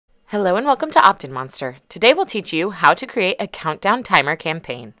Hello and welcome to OptinMonster. Today we'll teach you how to create a countdown timer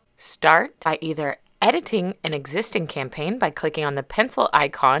campaign. Start by either editing an existing campaign by clicking on the pencil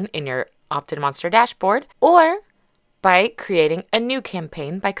icon in your OptinMonster dashboard, or by creating a new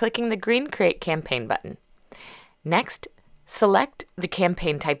campaign by clicking the green Create Campaign button. Next, select the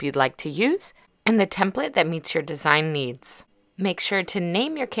campaign type you'd like to use and the template that meets your design needs. Make sure to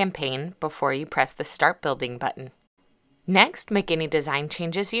name your campaign before you press the Start Building button. Next, make any design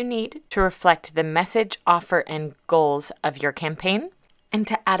changes you need to reflect the message, offer, and goals of your campaign. And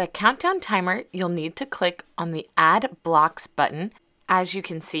to add a countdown timer, you'll need to click on the Add Blocks button, as you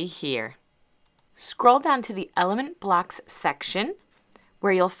can see here. Scroll down to the Element Blocks section,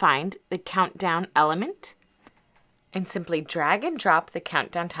 where you'll find the countdown element, and simply drag and drop the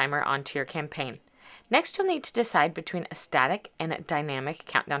countdown timer onto your campaign. Next, you'll need to decide between a static and a dynamic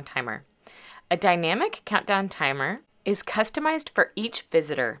countdown timer. A dynamic countdown timer is customized for each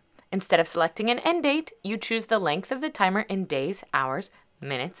visitor. Instead of selecting an end date, you choose the length of the timer in days, hours,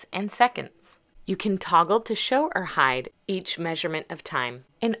 minutes, and seconds. You can toggle to show or hide each measurement of time.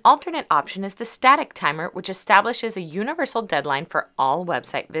 An alternate option is the static timer, which establishes a universal deadline for all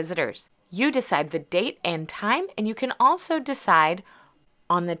website visitors. You decide the date and time, and you can also decide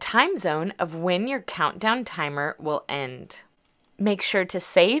on the time zone of when your countdown timer will end. Make sure to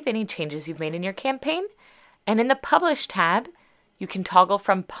save any changes you've made in your campaign, and in the Publish tab, you can toggle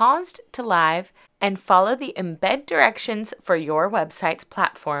from paused to live and follow the embed directions for your website's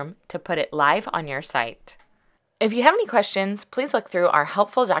platform to put it live on your site. If you have any questions, please look through our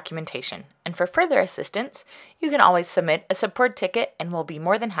helpful documentation. And for further assistance, you can always submit a support ticket and we'll be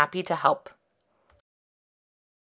more than happy to help.